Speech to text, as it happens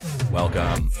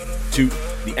Welcome to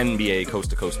the NBA Coast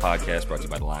to Coast podcast brought to you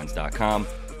by TheLines.com.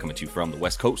 Coming to you from the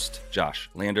West Coast, Josh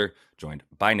Lander, joined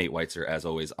by Nate Weitzer, as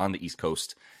always, on the East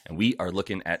Coast. And we are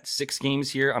looking at 6 games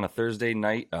here on a Thursday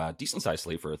night. Decent-sized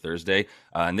slate for a Thursday.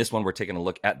 In this one, we're taking a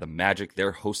look at the Magic.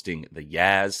 They're hosting the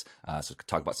Jazz. So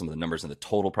talk about some of the numbers and the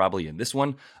total probably in this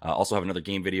one. Also have another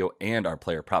game video and our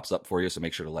player props up for you. So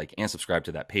make sure to like and subscribe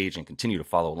to that page and continue to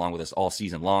follow along with us all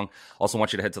season long. Also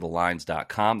want you to head to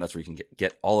thelines.com. That's where you can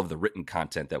get all of the written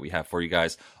content that we have for you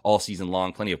guys all season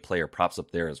long. Plenty of player props up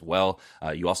there as well.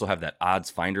 You also have that odds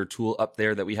finder tool up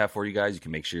there that we have for you guys. You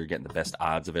can make sure you're getting the best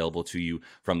odds available to you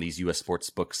from these U.S. sports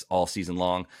books all season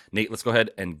long. Nate, let's go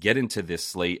ahead and get into this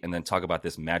slate and then talk about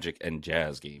this Magic and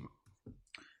Jazz game.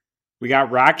 We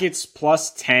got Rockets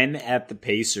plus 10 at the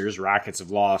Pacers. Rockets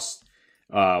have lost,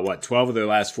 12 of their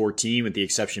last 14, with the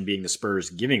exception being the Spurs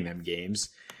giving them games.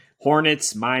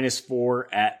 Hornets -4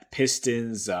 at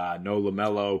Pistons. No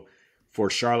LaMelo for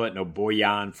Charlotte, no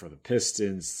Bojan for the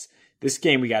Pistons. This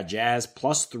game we got Jazz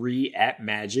plus 3 at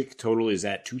Magic. Total is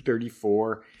at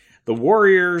 234. The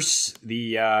Warriors,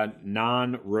 the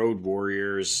non-road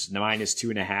Warriors,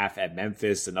 -2.5 at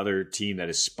Memphis, another team that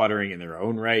is sputtering in their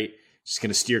own right. Just going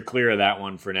to steer clear of that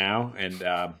one for now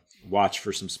and watch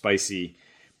for some spicy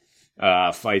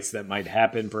fights that might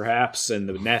happen perhaps. And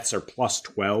the Nets are plus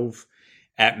 12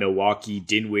 at Milwaukee.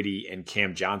 Dinwiddie and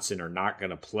Cam Johnson are not going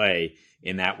to play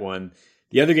in that one.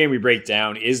 The other game we break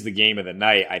down is the game of the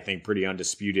night, I think pretty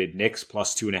undisputed. Knicks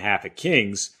plus 2.5 at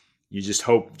Kings. You just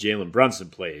hope Jalen Brunson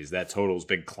plays. That total's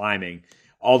been climbing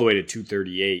all the way to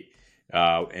 238,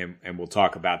 and we'll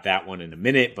talk about that one in a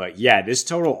minute. But yeah, this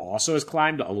total also has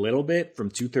climbed a little bit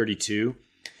from 232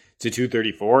 to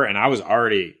 234, and I was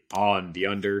already on the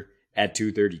under at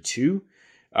 232.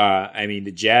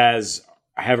 The Jazz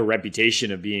have a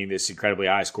reputation of being this incredibly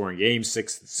high-scoring game,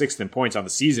 sixth in points on the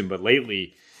season, but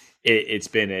lately it's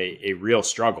been a real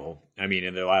struggle.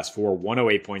 In their last 4,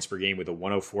 108 points per game with a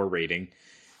 104 rating.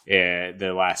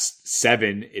 The last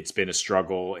 7, it's been a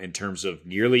struggle in terms of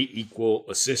nearly equal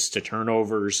assists to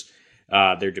turnovers.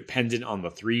 They're dependent on the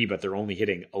 3, but they're only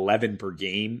hitting 11 per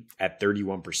game at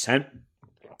 31%.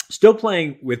 Still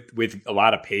playing with a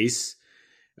lot of pace,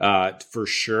 for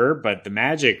sure. But the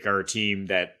Magic are a team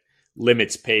that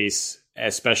limits pace,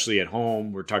 especially at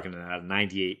home. We're talking about a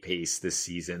 98 pace this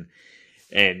season.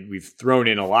 And we've thrown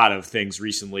in a lot of things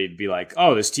recently to be like,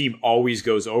 oh, this team always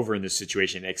goes over in this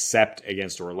situation, except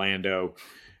against Orlando.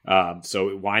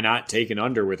 So why not take an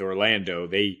under with Orlando?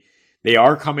 They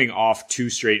are coming off 2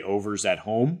 straight overs at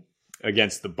home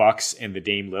against the Bucks and the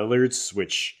Dame Lillards,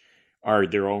 which are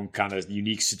their own kind of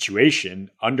unique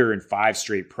situation. Under in 5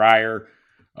 straight prior,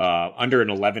 under in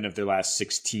 11 of their last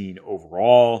 16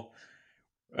 overall.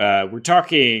 We're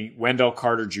talking Wendell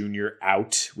Carter Jr.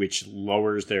 out, which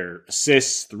lowers their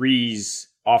assists, threes,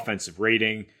 offensive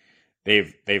rating.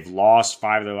 They've lost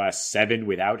 5 of their last 7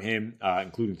 without him,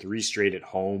 including 3 straight at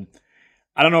home.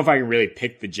 I don't know if I can really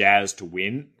pick the Jazz to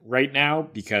win right now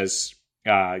because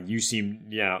you seem,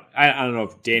 I don't know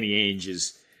if Danny Ainge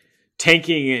is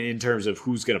tanking in terms of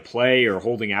who's going to play or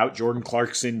holding out Jordan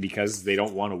Clarkson because they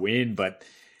don't want to win, but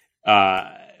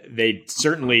they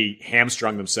certainly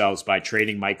hamstrung themselves by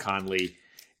trading Mike Conley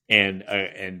and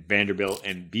Vanderbilt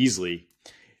and Beasley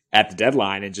at the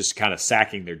deadline and just kind of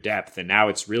sacking their depth. And now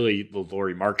it's really the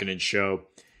Lauri Markkanen show.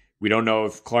 We don't know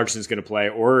if Clarkson's going to play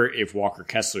or if Walker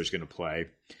Kessler's going to play,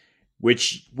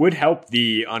 which would help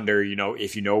the under,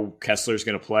 if Kessler's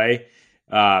going to play,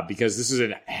 because this is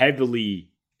a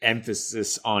heavily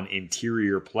emphasis on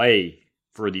interior play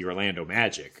for the Orlando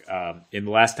Magic. In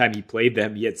the last time he played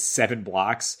them, he had 7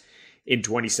 blocks in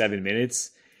 27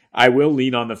 minutes. I will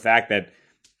lean on the fact that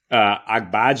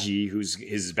Agbaji, who's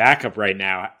his backup right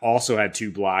now, also had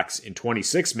 2 blocks in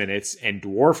 26 minutes and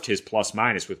dwarfed his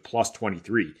plus-minus with plus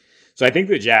 23. So I think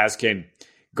the Jazz can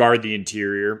guard the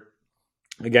interior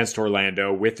against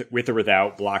Orlando with or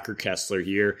without Blocker Kessler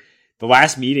here. The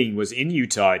last meeting was in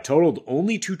Utah. It totaled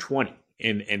only 220.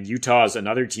 And Utah is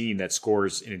another team that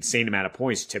scores an insane amount of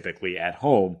points typically at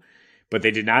home, but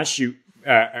they did not shoot.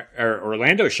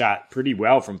 Orlando shot pretty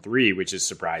well from 3, which is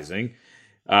surprising.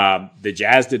 The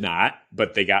Jazz did not,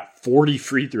 but they got 40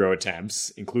 free throw attempts,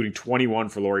 including 21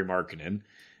 for Lauri Markkanen.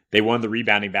 They won the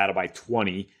rebounding battle by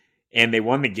 20, and they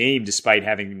won the game despite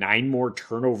having 9 more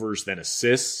turnovers than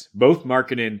assists. Both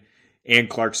Markkanen and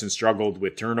Clarkson struggled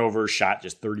with turnovers, shot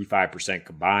just 35%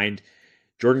 combined.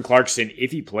 Jordan Clarkson,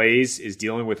 if he plays, is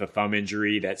dealing with a thumb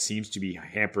injury that seems to be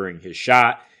hampering his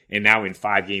shot. And now in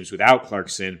 5 games without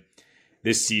Clarkson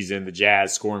this season, the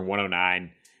Jazz scoring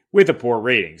 109 with a poor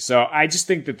rating. So I just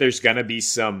think that there's going to be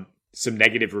some some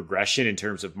negative regression in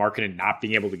terms of Markkanen not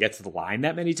being able to get to the line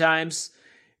that many times.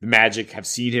 The Magic have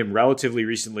seen him relatively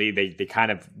recently. They kind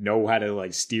of know how to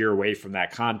like steer away from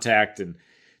that contact and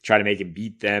try to make him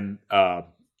beat them.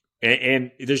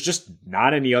 And there's just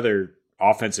not any other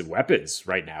offensive weapons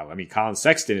right now. I mean, Colin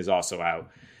Sexton is also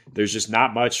out. There's just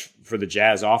not much for the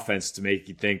Jazz offense to make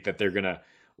you think that they're going to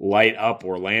light up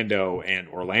Orlando, and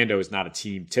Orlando is not a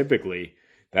team typically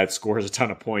that scores a ton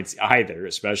of points either,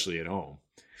 especially at home.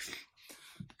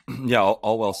 Yeah,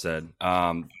 all well said.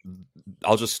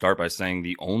 I'll just start by saying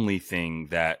the only thing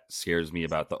that scares me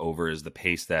about the over is the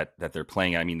pace that they're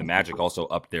playing. I mean, the Magic also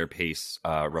upped their pace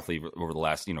roughly over the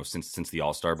last, since the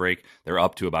All-Star break. They're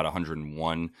up to about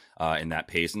 101 in that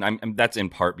pace, and that's in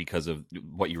part because of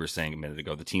what you were saying a minute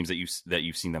ago. The teams that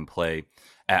you've seen them play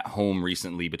at home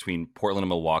recently, between Portland and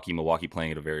Milwaukee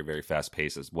playing at a very, very fast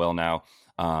pace as well now.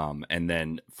 And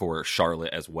then for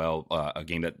Charlotte as well, a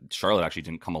game that Charlotte actually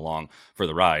didn't come along for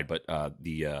the ride, but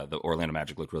the Orlando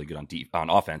Magic looked really good on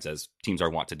offense, as teams are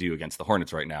wont to do against the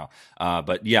Hornets right now.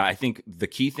 But yeah, I think the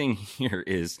key thing here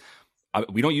is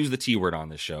we don't use the T word on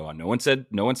this show. No one said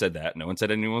that. No one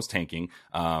said anyone was tanking.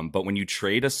 But when you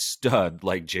trade a stud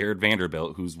like Jared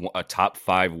Vanderbilt, who's a top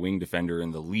 5 wing defender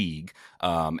in the league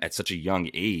at such a young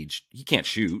age, he can't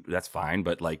shoot. That's fine,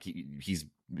 but like he's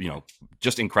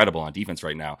just incredible on defense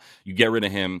right now. You get rid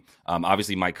of him.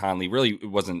 Obviously, Mike Conley really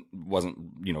wasn't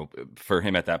for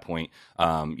him at that point.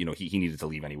 He needed to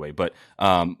leave anyway. But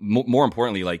more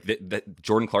importantly, like that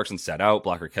Jordan Clarkson sat out,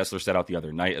 Blocker Kessler sat out the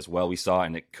other night as well. We saw,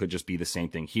 and it could just be the same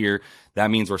thing here.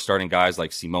 That means we're starting guys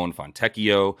like Simone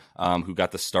Fontecchio, who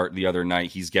got the start the other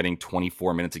night. He's getting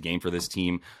 24 minutes a game for this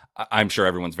team. I'm sure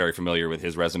everyone's very familiar with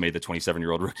his resume, the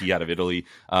 27-year-old rookie out of Italy.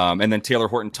 And then Taylor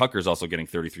Horton Tucker is also getting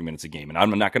 33 minutes a game. And I'm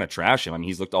not going to trash him. I mean,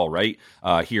 he's looked all right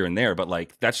here and there, but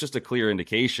like that's just a clear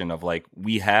indication of like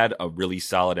we had a really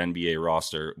solid NBA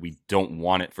roster. We don't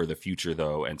want it for the future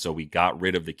though. And so we got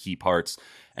rid of the key parts.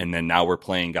 And then now we're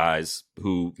playing guys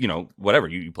who, whatever,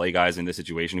 you play guys in this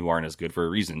situation who aren't as good for a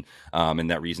reason. And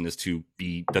that reason is to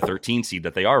be the 13 seed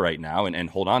that they are right now and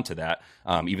hold on to that,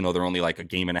 even though they're only like a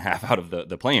game and a half out of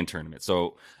the play-in tournament.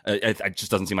 So it just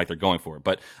doesn't seem like they're going for it.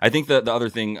 But I think the other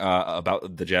thing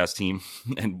about the Jazz team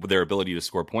and their ability to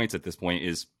score points at this point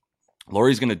is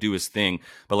Lauri's going to do his thing,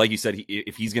 but like you said,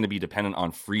 if he's going to be dependent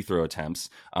on free throw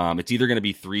attempts, it's either going to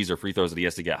be threes or free throws that he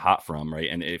has to get hot from, right?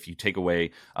 And if you take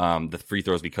away the free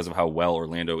throws because of how well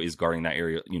Orlando is guarding that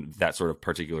area, that sort of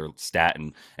particular stat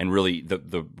and really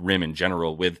the rim in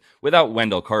general, without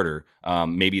Wendell Carter,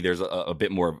 maybe there's a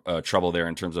bit more trouble there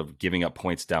in terms of giving up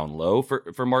points down low for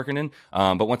Markkanen.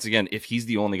 But once again, if he's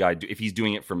the only guy, if he's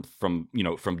doing it from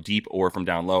deep or from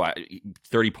down low,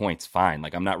 30 points, fine.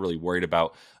 Like I'm not really worried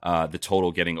about the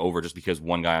total getting over just because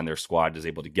one guy on their squad is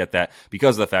able to get that,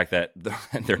 because of the fact that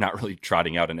they're not really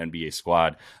trotting out an NBA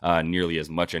squad nearly as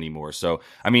much anymore. So,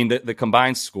 I mean, the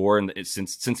combined score and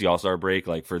since the All-Star break,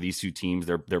 like for these two teams,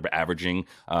 they're averaging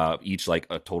each like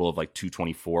a total of like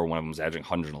 224. One of them was averaging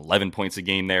 111 points a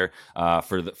game there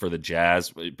for the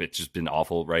Jazz. It's just been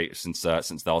awful, right, since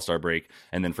the All-Star break.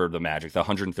 And then for the Magic, the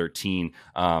 113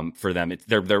 for them,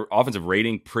 their offensive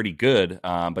rating pretty good,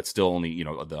 but still only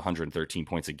the 113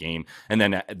 points a game. And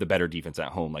then the better defense at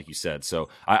home, like you said. So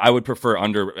I would prefer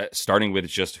under, starting with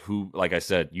just who, like I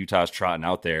said, Utah's trotting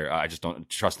out there. I just don't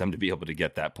trust them to be able to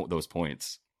get those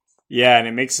points. Yeah, and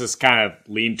it makes us kind of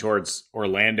lean towards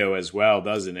Orlando as well,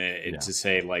 doesn't it? To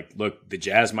say, like, look, the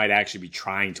Jazz might actually be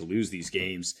trying to lose these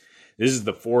games. This is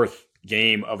the 4th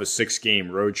game of a 6-game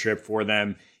road trip for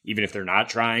them. Even if they're not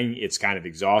trying, it's kind of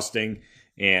exhausting.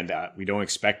 And we don't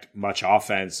expect much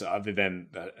offense other than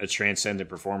a transcendent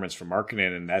performance from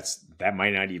Markkanen, and that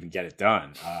might not even get it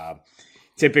done.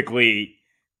 Typically,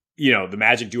 the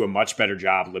Magic do a much better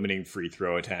job limiting free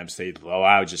throw attempts. They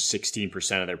allow just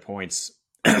 16% of their points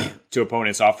to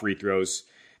opponents off free throws.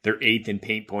 They're 8th in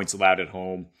paint points allowed at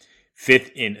home,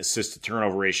 5th in assist to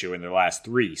turnover ratio in their last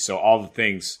 3. So all the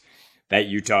things that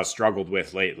Utah struggled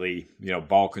with lately,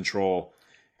 ball control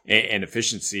and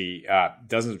efficiency,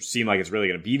 doesn't seem like it's really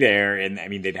going to be there. And I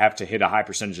mean, they'd have to hit a high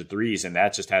percentage of threes, and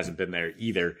that just hasn't been there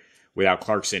either without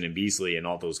Clarkson and Beasley and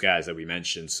all those guys that we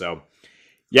mentioned. So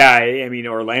yeah, I mean,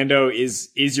 Orlando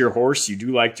is your horse. You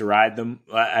do like to ride them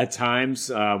at times.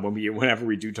 Whenever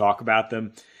we do talk about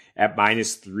them at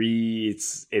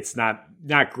 -3, it's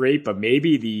not great, but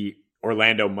maybe the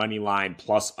Orlando money line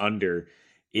plus under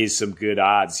is some good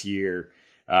odds here.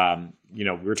 We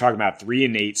were talking about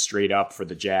 3-8 straight up for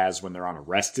the Jazz when they're on a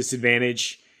rest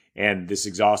disadvantage, and this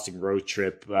exhausting road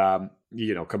trip,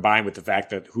 combined with the fact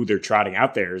that who they're trotting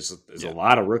out there is a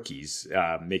lot of rookies,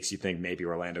 makes you think maybe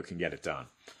Orlando can get it done.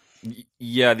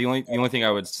 Yeah, the only thing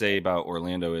I would say about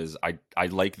Orlando is I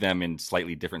like them in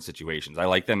slightly different situations. I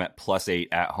like them at +8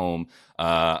 at home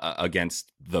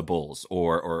against the Bulls,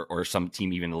 or some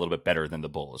team even a little bit better than the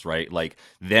Bulls, right? Like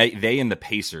they and the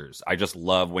Pacers. I just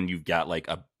love when you've got like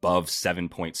above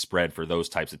 7-point spread for those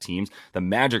types of teams. The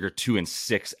Magic are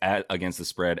 2-6 against the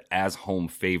spread as home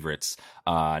favorites.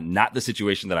 Not the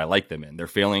situation that I like them in. They're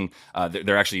failing.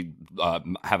 They're actually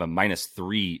have a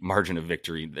 -3 margin of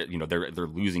victory. They're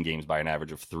losing games by an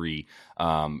average of 3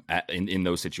 in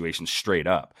those situations straight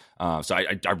up. So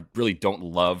I really don't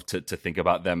love to think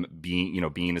about them being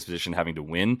in this position having to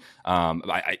win.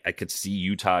 I could see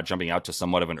Utah jumping out to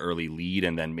somewhat of an early lead,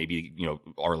 and then maybe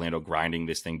Orlando grinding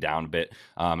this thing down a bit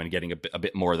and getting a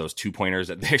bit more of those 2-pointers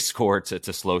that they score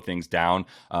to slow things down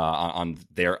on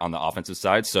the offensive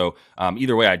side. So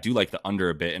either way, I do like the under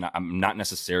a bit, and I'm not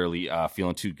necessarily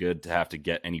feeling too good to have to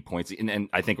get any points. And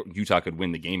I think Utah could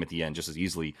win the game at the end just as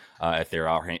easily if they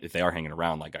are hanging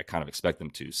around like I kind of expect them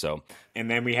to. So, and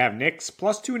then we have Knicks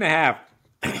 +2.5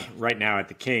 right now at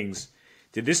the Kings.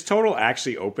 Did this total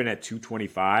actually open at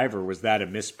 225, or was that a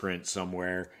misprint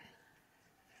somewhere?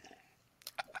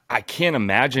 I can't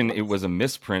imagine it was a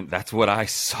misprint. That's what I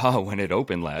saw when it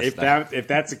opened last night. If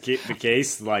that's the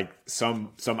case, like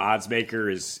some odds maker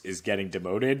is getting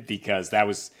demoted, because that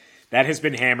has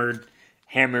been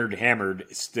hammered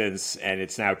since, and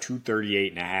it's now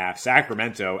 238.5.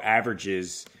 Sacramento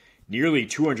averages nearly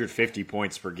 250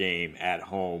 points per game at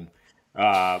home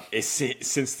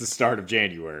since the start of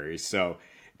January. So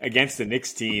against the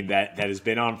Knicks team that has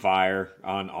been on fire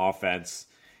on offense,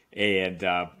 and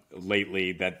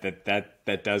lately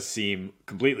that does seem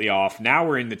completely off. Now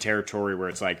we're in the territory where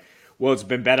it's like, well, it's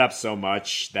been bet up so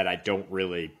much that I don't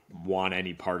really want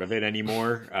any part of it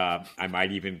anymore. I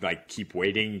might even like keep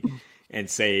waiting and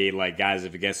say, like, guys,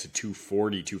 if it gets to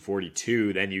 240,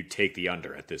 242, then you take the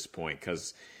under at this point,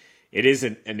 because it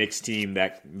isn't a Knicks team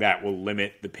that will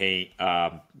limit the paint.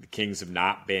 The Kings have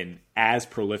not been as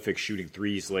prolific shooting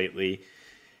threes lately.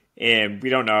 And we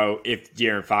don't know if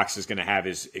De'Aaron Fox is going to have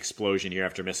his explosion here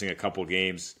after missing a couple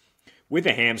games with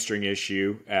a hamstring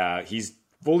issue. He's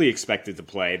fully expected to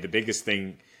play. The biggest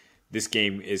thing this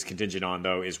game is contingent on,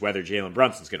 though, is whether Jalen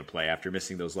Brunson's going to play after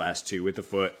missing those last 2 with the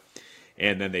foot.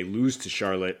 And then they lose to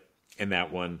Charlotte in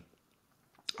that one.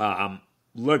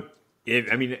 Look,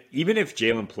 even if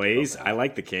Jalen plays, I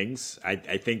like the Kings. I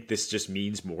think this just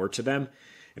means more to them.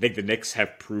 I think the Knicks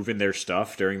have proven their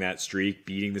stuff during that streak,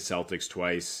 beating the Celtics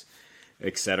twice,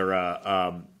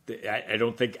 etc. I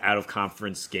don't think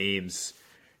out-of-conference games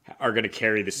are going to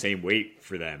carry the same weight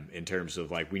for them in terms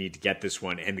of, like, we need to get this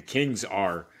one. And the Kings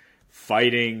are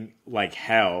fighting like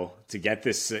hell to get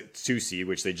this 2 seed,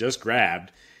 which they just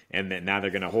grabbed, and then now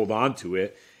they're going to hold on to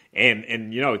it.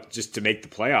 And just to make the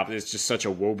playoff, it's just such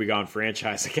a woebegone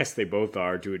franchise. I guess they both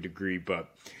are to a degree,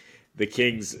 but the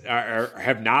Kings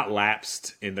have not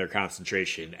lapsed in their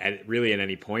concentration at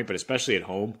any point, but especially at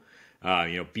home.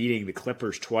 Beating the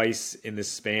Clippers twice in this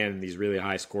span, these really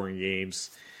high-scoring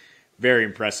games. Very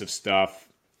impressive stuff.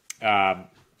 And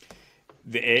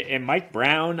Mike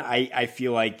Brown, I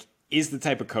feel like, is the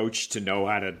type of coach to know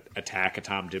how to attack a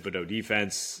Tom Thibodeau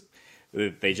defense.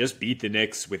 They just beat the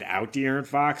Knicks without De'Aaron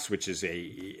Fox, which is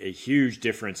a huge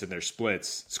difference in their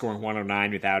splits, scoring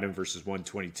 109 without him versus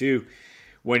 122.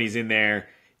 When he's in there,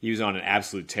 he was on an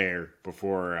absolute tear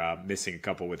before missing a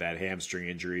couple with that hamstring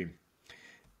injury.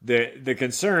 The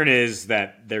concern is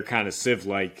that they're kind of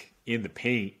Civ-like in the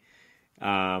paint,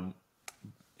 and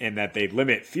that they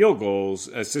limit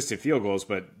assisted field goals,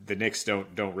 but the Knicks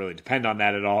don't really depend on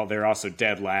that at all. They're also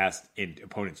dead last in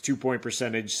opponents' 2-point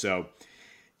percentage. So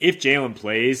if Jalen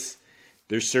plays,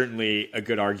 there's certainly a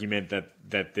good argument that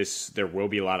there will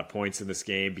be a lot of points in this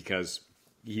game, because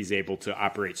he's able to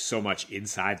operate so much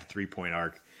inside the 3-point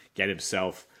arc, get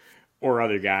himself or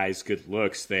other guys good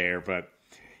looks there. But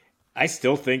I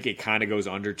still think it kind of goes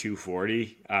under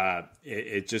 240.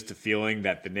 It's just a feeling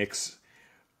that the Knicks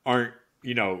aren't,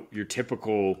 your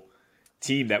typical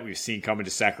team that we've seen coming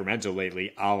to Sacramento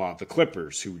lately, a la the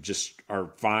Clippers, who just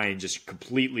are fine, just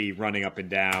completely running up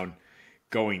and down,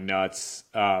 going nuts.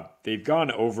 They've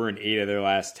gone over in 8 of their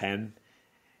last 10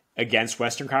 against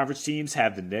Western Conference teams,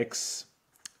 have the Knicks.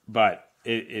 But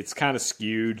it's kind of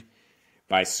skewed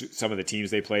by some of the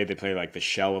teams they play. They play like the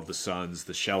shell of the Suns,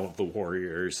 the shell of the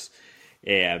Warriors,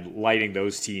 and lighting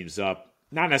those teams up.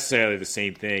 Not necessarily the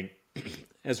same thing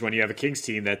as when you have a Kings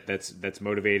team that's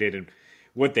motivated. And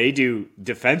what they do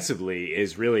defensively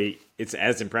is really, it's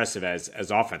as impressive as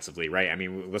offensively, right? I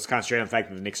mean, let's concentrate on the fact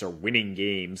that the Knicks are winning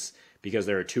games because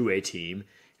they're a 2-way team,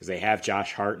 because they have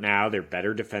Josh Hart now. They're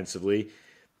better defensively.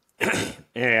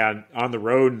 And on the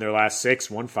road in their last 6,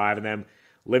 won 5 of them,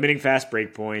 limiting fast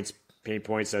break points, paint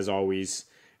points as always.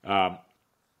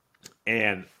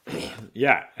 And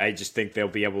yeah, I just think they'll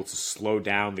be able to slow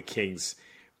down the Kings'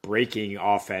 breaking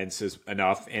offenses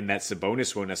enough, and that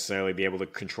Sabonis won't necessarily be able to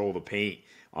control the paint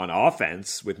on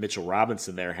offense with Mitchell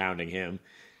Robinson there hounding him.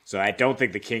 So I don't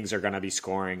think the Kings are going to be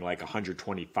scoring like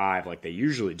 125 like they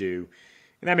usually do,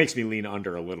 and that makes me lean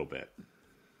under a little bit.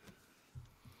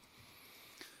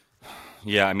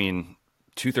 Yeah, I mean,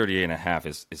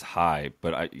 238.5 is high,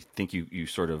 but I think you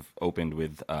sort of opened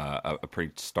with a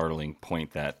pretty startling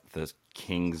point that the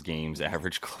Kings games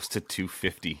average close to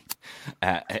 250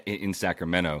 in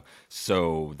Sacramento.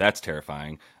 So that's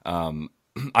terrifying. I'd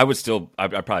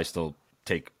probably still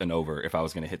take an over if I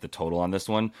was going to hit the total on this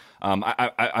one.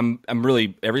 I'm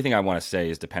really, everything I want to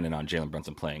say is dependent on Jalen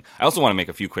Brunson playing. I also want to make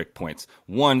a few quick points.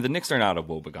 One, the Knicks are not a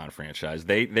woebegone franchise.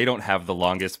 They don't have the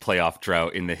longest playoff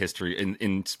drought in the history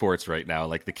in sports right now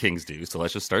like the Kings do. So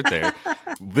let's just start there.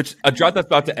 Which a drought that's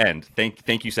about to end.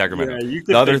 Thank you, Sacramento. Yeah,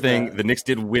 the other thing, the Knicks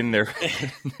did win their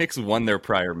Knicks won their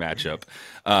prior matchup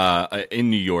in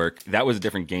New York. That was a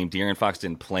different game. De'Aaron Fox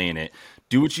didn't play in it.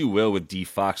 Do what you will with D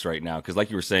Fox right now, because like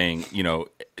you were saying,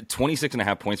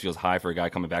 26.5 points feels high for a guy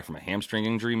coming back from a hamstring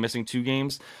injury, missing 2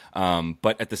 games.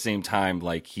 But at the same time,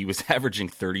 like he was averaging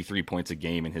 33 points a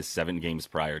game in his 7 games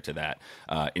prior to that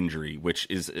injury, which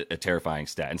is a terrifying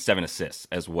stat, and 7 assists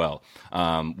as well,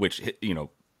 which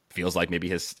feels like maybe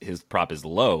his prop is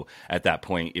low at that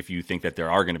point if you think that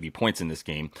there are going to be points in this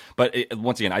game. But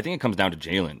once again, I think it comes down to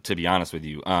Jalen, to be honest with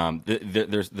you.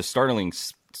 There's the startling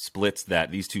splits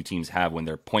that these two teams have when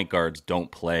their point guards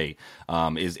don't play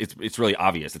it's really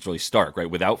obvious. It's really stark, right?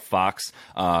 Without Fox,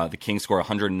 the Kings score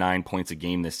 109 points a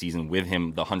game this season. With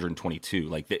him, the 122.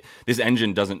 Like this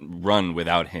engine doesn't run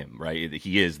without him, right?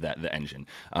 He is the engine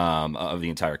of the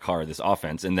entire car, this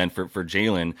offense. And then for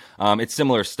Jalen, it's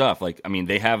similar stuff. Like, I mean,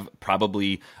 they have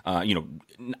probably, I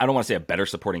don't want to say a better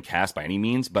supporting cast by any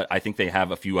means, but I think they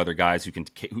have a few other guys who can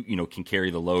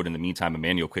carry the load. In the meantime,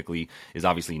 Emmanuel Quickley is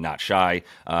obviously not shy.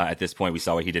 At this point, we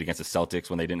saw what he did against the Celtics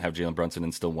when they didn't have Jalen Brunson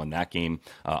and still won that game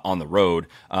on the road.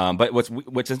 But what's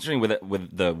interesting with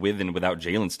the with and without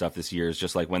Jalen stuff this year is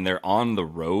just like when they're on the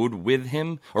road with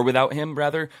him or without him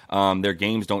rather, their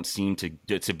games don't seem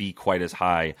to be quite as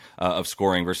high of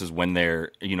scoring versus when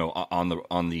they're on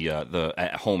the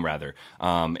at home rather.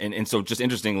 And so just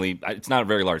interestingly, it's not a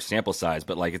very large sample size,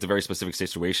 but like it's a very specific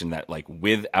situation that like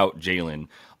without Jalen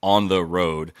on the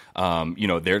road,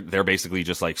 they're basically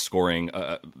just like scoring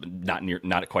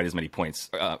not quite as many points.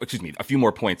 A few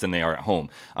more points than they are at home.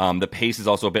 The pace is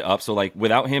also a bit up, so like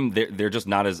without him, they're just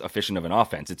not as efficient of an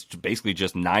offense. It's basically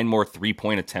just 9 more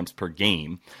 3-point attempts per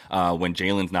game when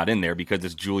Jalen's not in there because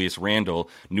it's Julius Randle,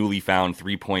 newly found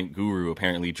 3-point guru.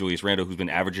 Apparently, Julius Randle, who's been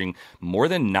averaging more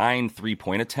than 9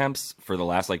 3-point attempts for the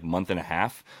last like month and a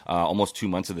half, almost 2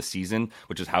 months of the season,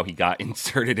 which is how he got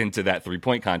inserted into that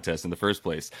 3-point contest in the first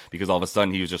place. Because all of a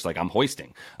sudden he was just like, I'm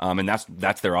hoisting, and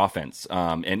that's their offense.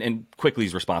 And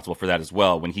Quickly's responsible for that as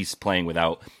well. When he's playing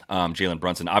without Jalen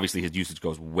Brunson, obviously his usage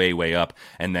goes way up,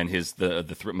 and then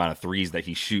the amount of threes that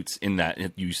he shoots in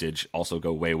that usage also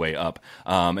go way up.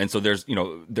 And so there's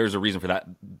a reason for that.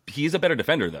 He's a better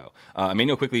defender though.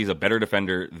 Emmanuel Quickley is a better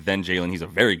defender than Jalen. He's a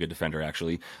very good defender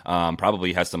actually.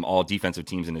 Probably has some all defensive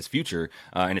teams in his future.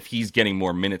 And if he's getting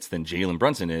more minutes than Jalen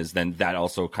Brunson is, then that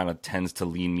also kind of tends to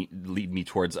lead me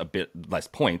towards a bit less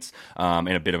points and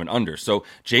a bit of an under. So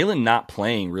Jalen not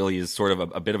playing really is sort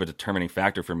of a bit of a determining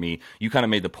factor for me. You kind of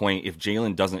made the point, if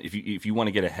Jalen doesn't, if you want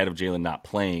to get ahead of Jalen not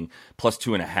playing, minus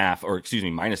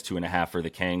 2.5 for the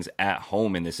Kangs at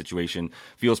home in this situation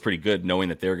feels pretty good, knowing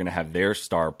that they're going to have their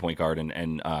star point guard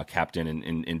and captain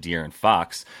in De'Aaron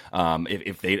Fox.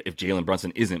 If Jalen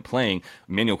Brunson isn't playing,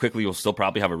 Emmanuel Quickley will still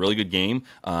probably have a really good game.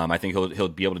 I think he'll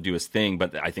be able to do his thing,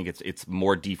 but I think it's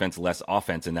more defense, less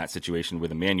offense in that situation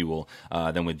with Emmanuel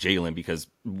than with Jalen, because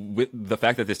with the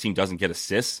fact that this team doesn't get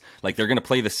assists, like they're going to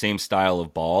play the same style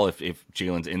of ball if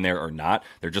Jalen's in there or not.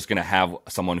 They're just going to have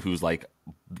someone who's like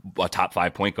a top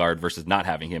 5 point guard versus not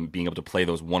having him, being able to play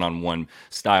those one-on-one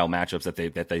style matchups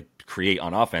that they create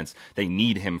on offense. They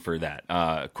need him for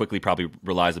that. Quickly probably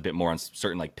relies a bit more on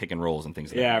certain like pick and rolls and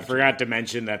things. Yeah, I forgot to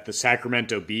mention that the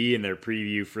Sacramento Bee in their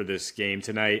preview for this game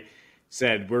tonight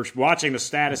said we're watching the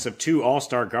status of 2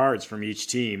 all-star guards from each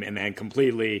team, and then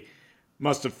completely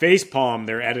must have facepalmed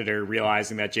their editor,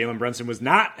 realizing that Jalen Brunson was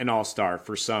not an all-star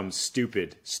for some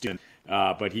stupid student.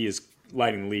 But he is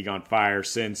lighting the league on fire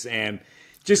since. And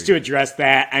just to address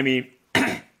that, I mean,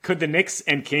 could the Knicks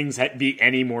and Kings be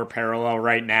any more parallel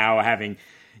right now, having,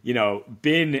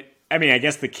 been... I mean, I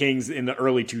guess the Kings in the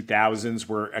early 2000s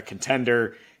were a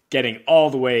contender, getting all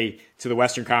the way to the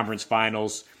Western Conference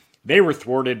Finals. They were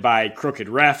thwarted by crooked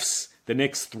refs. The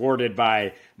Knicks thwarted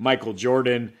by Michael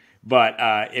Jordan. But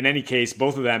in any case,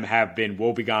 both of them have been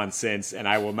woebegone since, and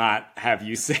I will not have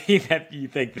you say that you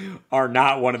think are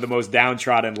not one of the most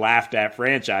downtrodden, laughed at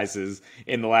franchises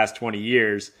in the last 20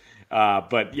 years.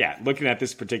 But yeah, looking at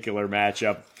this particular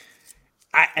matchup,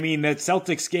 I mean, the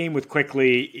Celtics game with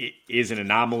Quickley is an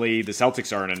anomaly. The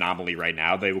Celtics are an anomaly right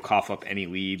now. They will cough up any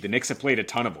lead. The Knicks have played a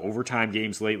ton of overtime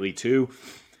games lately too,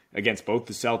 against both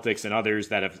the Celtics and others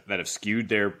that have skewed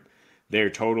their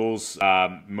totals,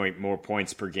 more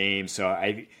points per game. So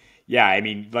I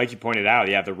mean, like you pointed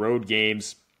out, the road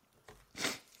games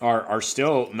are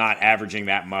still not averaging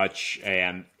that much.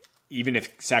 And even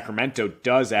if Sacramento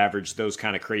does average those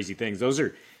kind of crazy things, those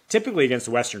are typically against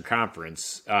the Western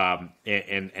Conference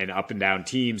and up and down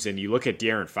teams. And you look at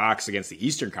De'Aaron Fox against the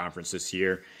Eastern Conference this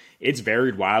year, it's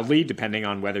varied wildly depending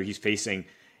on whether he's facing,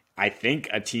 I think,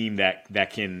 a team that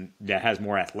has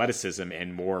more athleticism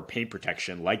and more paint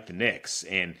protection like the Knicks.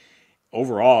 And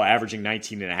overall, averaging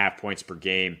 19.5 points per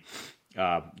game.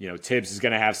 Tibbs is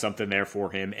going to have something there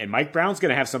for him. And Mike Brown's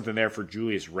going to have something there for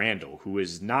Julius Randle, who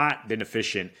has not been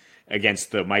efficient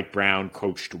against the Mike Brown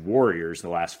coached Warriors in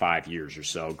the last 5 years or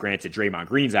so. Granted, Draymond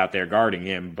Green's out there guarding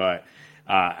him, but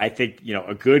I think,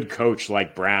 a good coach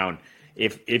like Brown,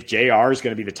 if JR is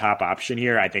going to be the top option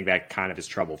here, I think that kind of is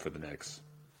trouble for the Knicks.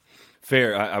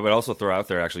 Fair. I would also throw out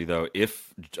there, actually, though,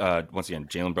 if, once again,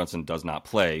 Jalen Brunson does not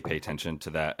play, pay attention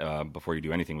to that before you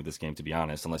do anything with this game, to be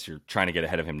honest, unless you're trying to get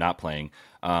ahead of him not playing.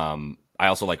 I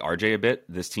also like RJ a bit.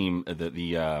 This team,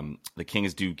 the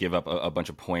Kings do give up a bunch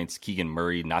of points. Keegan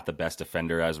Murray, not the best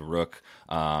defender as a rook.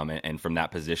 And from that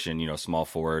position, small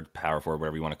forward, power forward,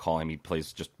 whatever you want to call him, he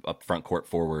plays just up front court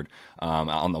forward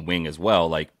on the wing as well.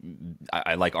 Like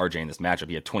I like RJ in this matchup.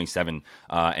 He had 27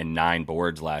 and 9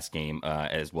 boards last game,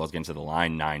 as well as getting to the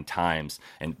line 9 times,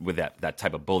 and with that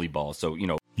type of bully ball. So,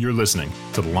 You're listening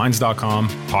to the Lines.com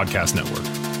podcast network.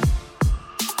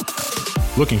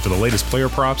 Looking for the latest player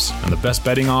props and the best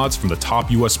betting odds from the top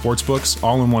U.S. sportsbooks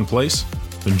all in one place?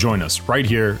 Then join us right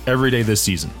here every day this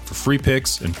season for free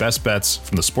picks and best bets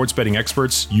from the sports betting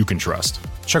experts you can trust.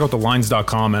 Check out the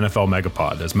Lines.com NFL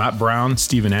Megapod as Matt Brown,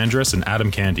 Steven Andress, and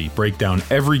Adam Candy break down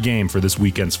every game for this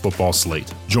weekend's football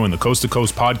slate. Join the Coast to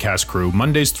Coast podcast crew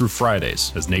Mondays through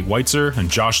Fridays as Nate Weitzer and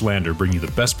Josh Lander bring you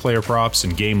the best player props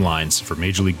and game lines for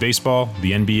Major League Baseball,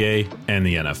 the NBA, and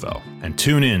the NFL. And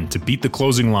tune in to Beat the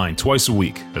Closing Line twice a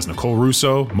week as Nicole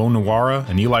Russo, Mo Nawara,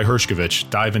 and Eli Hershkovich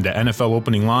dive into NFL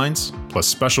opening lines, plus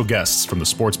special guests from the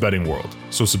sports betting world.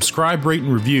 So subscribe, rate,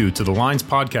 and review to the Lines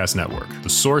Podcast Network, the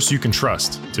source you can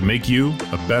trust to make you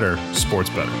a better sports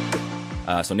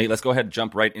bettor. So, Nate, let's go ahead and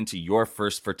jump right into your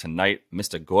first for tonight,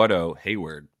 Mr. Gordo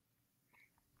Hayward.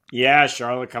 Yeah,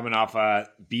 Charlotte coming off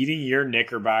beating your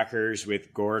Knickerbockers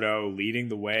with Gordo leading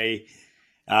the way.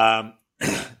 And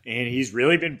he's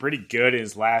really been pretty good in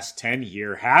his last 10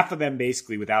 here, half of them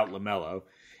basically without LaMelo.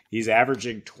 He's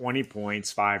averaging 20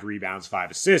 points, 5 rebounds, 5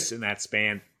 assists in that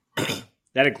span.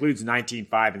 That includes 19,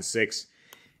 5, and 6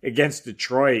 against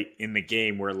Detroit in the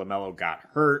game where LaMelo got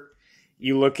hurt.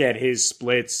 You look at his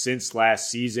splits since last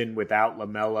season without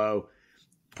LaMelo,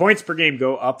 points per game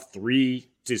go up 3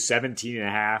 to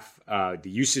 17.5. The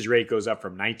usage rate goes up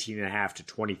from 19.5 to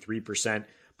 23%.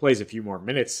 Plays a few more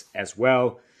minutes as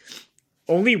well.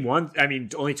 Only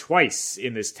twice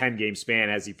in this 10-game span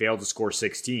has he failed to score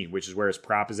 16, which is where his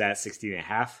prop is at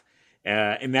 16.5.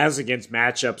 And that is against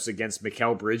matchups against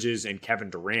Mikal Bridges and Kevin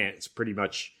Durant. It's pretty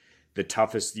much the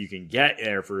toughest you can get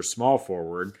there for a small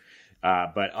forward.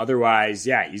 But otherwise,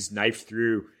 he's knifed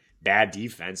through bad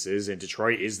defenses, and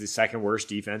Detroit is the second worst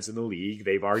defense in the league.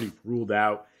 They've already ruled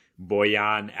out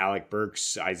Bojan, Alec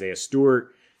Burks, Isaiah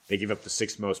Stewart. They give up the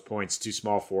 6th most points to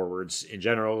small forwards in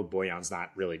general. Bojan's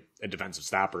not really a defensive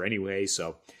stopper anyway.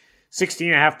 So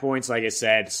 16.5 points, like I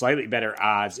said, slightly better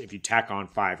odds if you tack on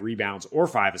 5 rebounds or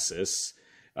 5 assists.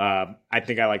 I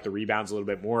think I like the rebounds a little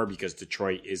bit more because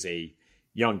Detroit is a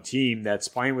young team that's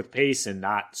playing with pace and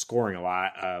not scoring a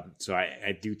lot. So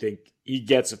I do think he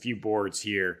gets a few boards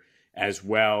here as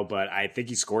well, but I think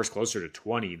he scores closer to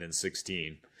 20 than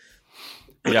 16.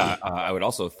 Yeah, I would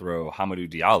also throw Hamidou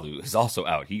Diallo is also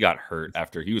out. He got hurt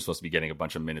after he was supposed to be getting a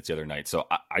bunch of minutes the other night. So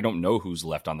I don't know who's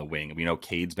left on the wing. We know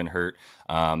Cade's been hurt.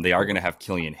 They are going to have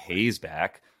Killian Hayes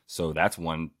back, so that's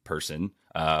one person.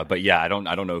 But yeah, I don't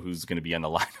know who's going to be on the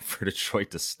line for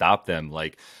Detroit to stop them.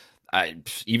 Like,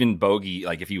 even Bogey,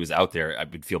 like if he was out there, I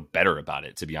would feel better about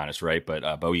it, to be honest, right?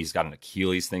 But Bogey's got an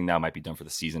Achilles thing now, might be done for the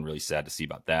season. Really sad to see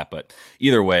about that. But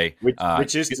either way,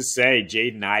 which is to say,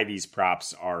 Jaden Ivey's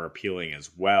props are appealing as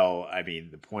well. I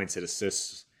mean, the points and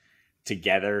assists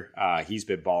together. He's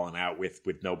been balling out with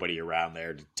nobody around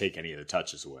there to take any of the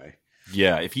touches away.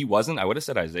 Yeah, if he wasn't, I would have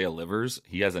said Isaiah Livers.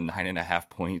 He has a 9.5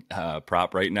 point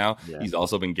prop right now. Yeah. He's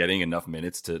also been getting enough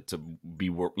minutes to be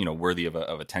worthy of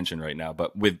attention right now.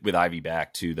 But with Ivy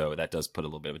back too, though, that does put a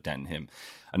little bit of a dent in him.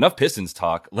 Enough Pistons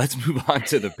talk. Let's move on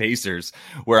to the Pacers,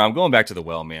 where I'm going back to the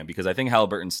well, man, because I think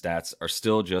Halliburton's stats are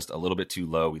still just a little bit too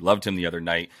low. We loved him the other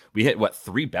night. We hit,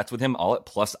 3 bets with him, all at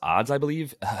plus odds, I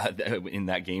believe, in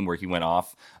that game where he went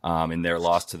off in their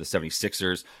loss to the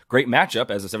 76ers. Great matchup,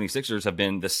 as the 76ers have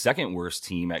been the second worst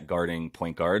team at guarding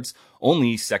point guards,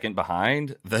 only second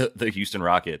behind the Houston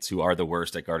Rockets, who are the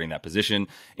worst at guarding that position,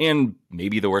 and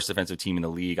maybe the worst defensive team in the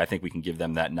league. I think we can give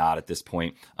them that nod at this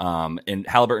point. And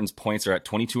Halliburton's points are at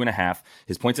 22.5.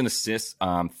 His points and assists,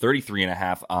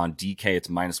 33.5 on DK. It's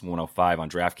minus 105 on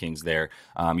DraftKings there.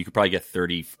 You could probably get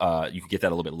 30. You could get that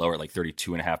a little bit lower at like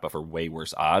 32.5, but for way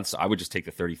worse odds. So I would just take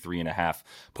the 33.5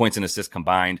 points and assists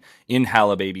combined. In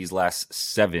Baby's last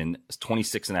 7,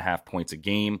 26.5 points a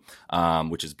game,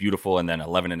 which is beautiful. And then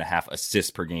 11.5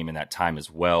 assists per game in that time as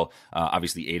well.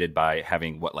 Obviously aided by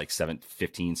having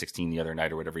 15, 16 the other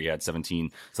night or whatever he had,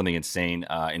 17, something insane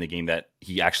in a game that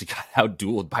he actually got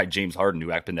out-dueled by James Harden, who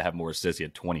happened to have more assists. He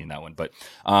had 20 in that one. But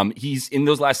he's in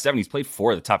those last 7, he's played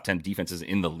 4 of the top 10 defenses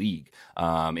in the league,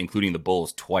 including the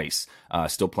Bulls twice.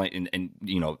 Still playing, and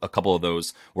a couple of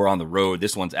those were on the road.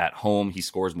 This one's at home. He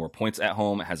scores more points at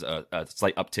home, has a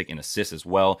slight uptick in assists as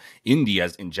well. Indy,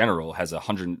 as in general, has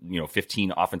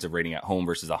 115 offensive rating at home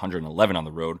versus 111 on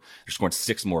the road. They're scoring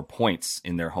 6 more points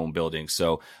in their home building.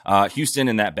 So Houston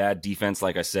in that bad defense,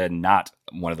 like I said, not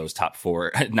one of those top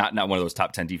 4, not one of those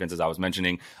top 10 defenses I was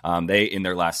mentioning. They, in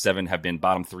their last 7, have been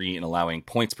bottom 3 in allowing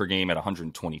points per game at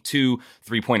 122,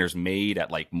 3-pointers made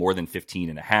at more than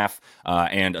 15.5,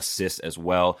 and assists as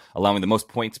well, allowing the most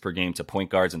points per game to point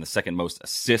guards and the second most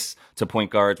assists to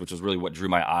point guards, which was really what drew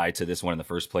my eye to this one in the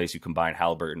first place. You combine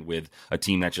Halliburton with a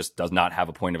team that just does not have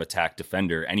a point of attack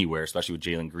defender anywhere, especially with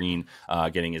Jalen Green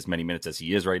getting as many minutes as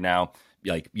he is right now.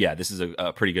 This is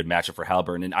a pretty good matchup for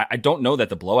Halliburton. And I don't know that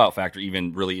the blowout factor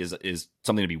even really is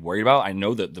something to be worried about. I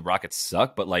know that the Rockets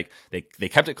suck, but they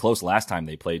kept it close last time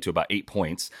they played to about 8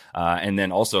 points. And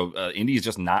then also Indy is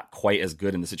just not quite as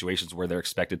good in the situations where they're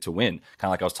expected to win. Kind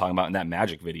of like I was talking about in that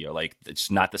Magic video.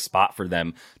 It's not the spot for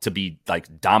them to be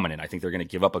dominant. I think they're going to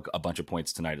give up a bunch of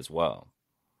points tonight as well.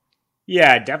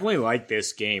 Yeah, I definitely like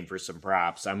this game for some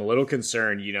props. I'm a little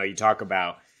concerned. You talk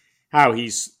about how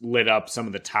he's lit up some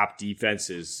of the top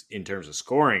defenses in terms of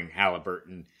scoring,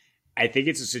 Halliburton. I think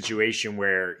it's a situation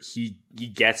where he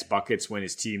gets buckets when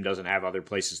his team doesn't have other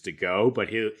places to go, but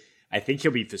I think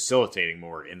he'll be facilitating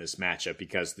more in this matchup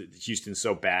because Houston's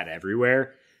so bad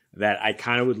everywhere that I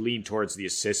kind of would lean towards the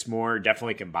assists more,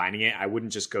 definitely combining it. I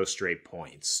wouldn't just go straight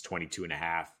points,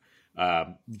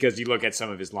 22.5, because you look at some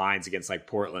of his lines against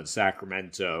Portland,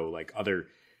 Sacramento,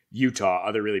 Utah,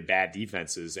 other really bad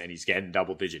defenses, and he's getting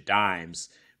double-digit dimes,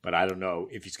 but I don't know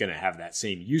if he's going to have that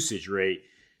same usage rate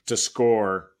to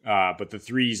score, but the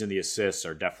threes and the assists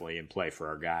are definitely in play for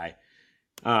our guy.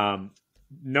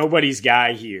 Nobody's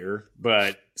guy here,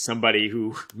 but somebody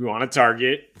who we want to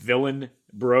target, Dillon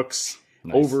Brooks,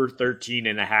 nice. Over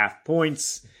 13.5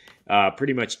 points,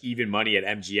 pretty much even money at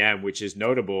MGM, which is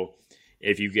notable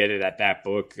if you get it at that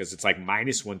book, because it's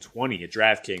minus 120 at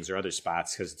DraftKings or other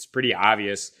spots, because it's pretty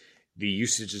obvious the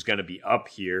usage is going to be up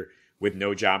here with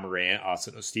no Ja Morant,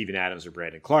 also no Steven Adams or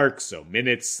Brandon Clark, so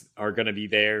minutes are going to be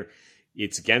there.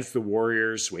 It's against the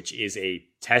Warriors, which is a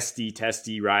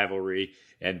testy rivalry,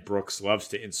 and Brooks loves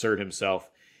to insert himself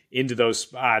into those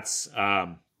spots.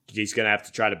 He's going to have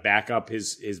to try to back up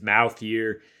his mouth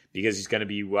here, because he's going to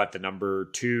be the number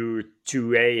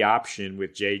 2A option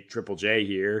with Triple J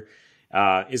here.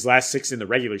 His last 6 in the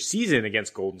regular season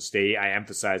against Golden State, I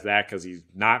emphasize that because he's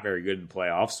not very good in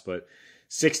playoffs, but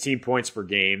 16 points per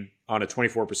game on a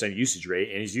 24% usage rate,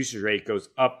 and his usage rate goes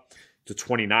up to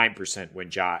 29% when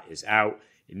Ja is out.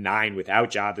 9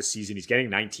 without Ja this season, he's getting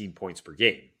 19 points per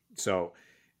game. So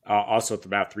also at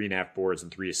about 3.5 boards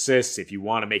and 3 assists. If you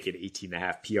want to make it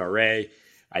 18.5 PRA,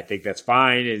 I think that's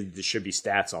fine. And there should be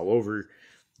stats all over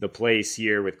the place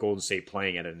here with Golden State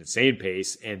playing at an insane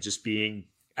pace and just being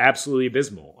absolutely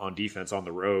abysmal on defense on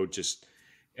the road. Just,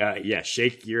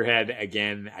 shake your head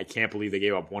again. I can't believe they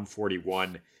gave up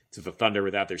 141 to the Thunder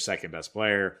without their second best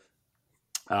player.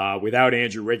 Without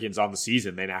Andrew Wiggins on the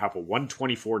season, they now have a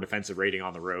 124 defensive rating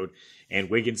on the road, and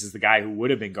Wiggins is the guy who would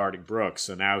have been guarding Brooks,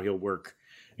 so now he'll work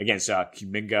against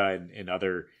Kuminga and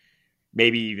other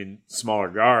maybe even smaller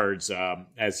guards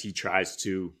as he tries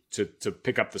to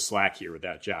pick up the slack here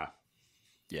without Ja.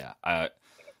 Yeah,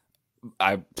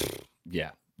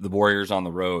 the Warriors on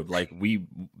the road. Like we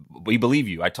believe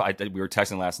you. We were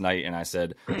texting last night and I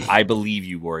said, I believe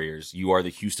you, Warriors. You are the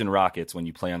Houston Rockets when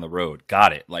you play on the road.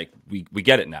 Got it. Like we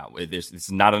get it now. It's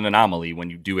not an anomaly when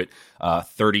you do it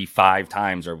 35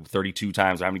 times or 32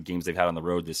 times or how many games they've had on the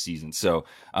road this season. So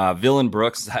Villain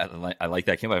Brooks, I like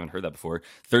that game. I haven't heard that before.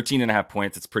 13.5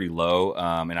 points. It's pretty low.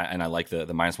 And I like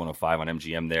the minus 105 on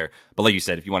MGM there. But like you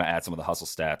said, if you want to add some of the hustle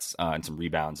stats and some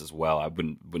rebounds as well, I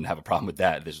wouldn't have a problem with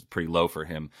that. This is pretty low for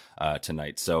him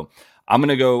tonight. So I'm going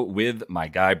to go with my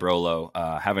guy Brolo,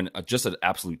 having just an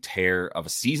absolute tear of a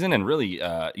season and really,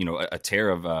 a tear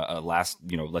of a last,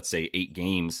 let's say 8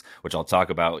 games, which I'll talk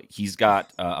about. He's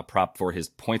got a prop for his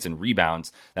points and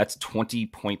rebounds. That's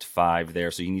 20.5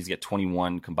 there. So he needs to get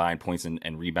 21 combined points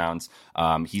and rebounds.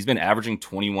 He's been averaging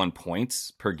 21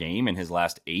 points per game in his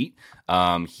last 8.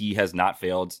 He has not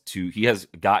failed he has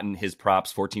gotten his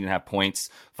props 14.5 points,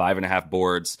 5.5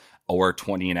 boards, or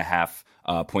 20.5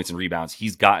 points and rebounds.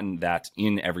 He's gotten that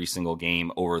in every single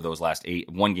game over those last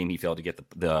 8. One game he failed to get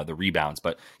the rebounds,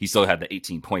 but he still had the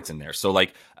 18 points in there. So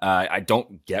I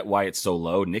don't get why it's so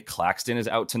low. Nick Claxton is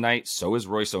out tonight. So is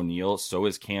Royce O'Neal. So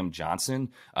is Cam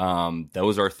Johnson.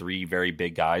 Those are 3 very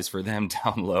big guys for them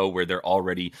down low, where they're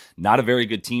already not a very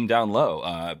good team down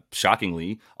low.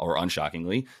 Shockingly or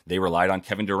unshockingly, they relied on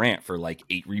Kevin Durant for 8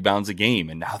 rebounds a game,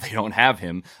 and now they don't have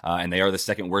him. And they are the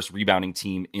second worst rebounding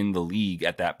team in the league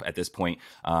at this point.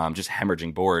 Just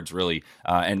hemorrhaging boards, really.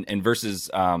 And versus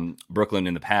Brooklyn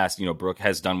in the past, Brook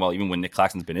has done well. Even when Nick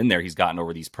Claxton's been in there, he's gotten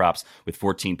over these props with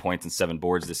 14 points and 7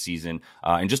 boards this season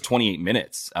in just 28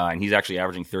 minutes. And he's actually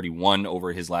averaging 31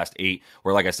 over his last 8,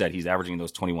 where, like I said, he's averaging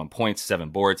those 21 points, 7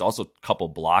 boards, also a couple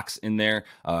blocks in there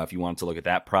if you wanted to look at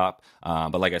that prop.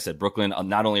 But like I said, Brooklyn,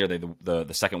 not only are they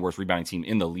the second worst rebounding team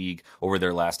in the league over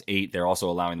their last 8, they're also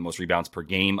allowing the most rebounds per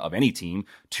game of any team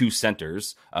to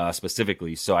centers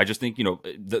specifically. So I just think,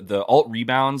 the alt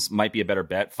rebounds might be a better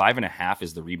bet. 5.5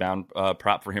 is the rebound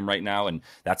prop for him right now, and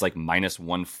that's minus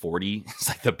 140.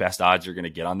 It's the best odds you're going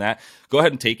to get on that. Go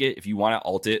ahead and take it if you want to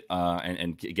alt it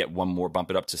and get one more,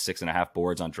 bump it up to 6.5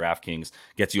 boards on DraftKings.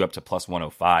 Gets you up to plus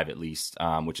 105 at least,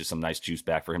 which is some nice juice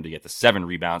back for him to get the 7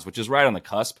 rebounds, which is right on the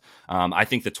cusp. I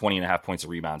think the 20.5 points of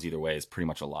rebounds either way is pretty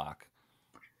much a lock.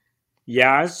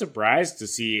 Yeah, I was surprised to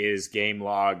see his game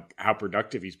log, how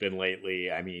productive he's been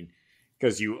lately. I mean,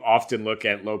 because you often look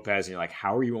at Lopez and you're like,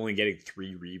 how are you only getting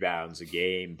 3 rebounds a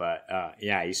game? But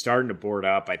he's starting to board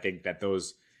up. I think that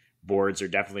those boards are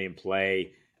definitely in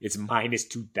play. It's minus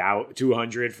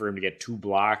 200 for him to get 2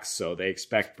 blocks. So they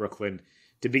expect Brooklyn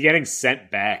to be getting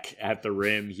sent back at the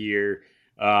rim here.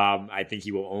 I think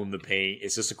he will own the paint.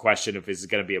 It's just a question if it's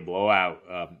going to be a blowout.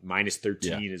 Minus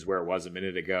 13 is where it was a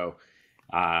minute ago.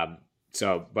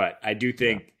 But I do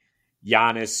think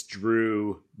Giannis,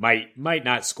 Drew might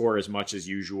not score as much as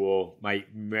usual.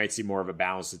 Might see more of a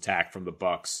balanced attack from the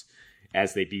Bucks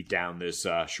as they beat down this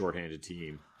shorthanded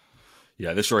team.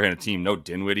 Yeah, this shorthanded team, no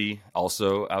Dinwiddie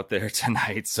also out there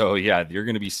tonight. So, yeah, you're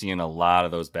going to be seeing a lot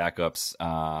of those backups.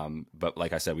 But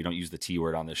like I said, we don't use the T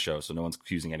word on this show, so no one's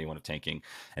accusing anyone of tanking.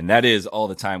 And that is all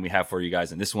the time we have for you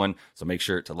guys in this one. So make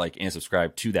sure to like and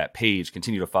subscribe to that page.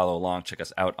 Continue to follow along. Check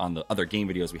us out on the other game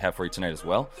videos we have for you tonight as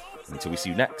well. And until we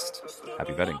see you next,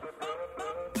 happy betting.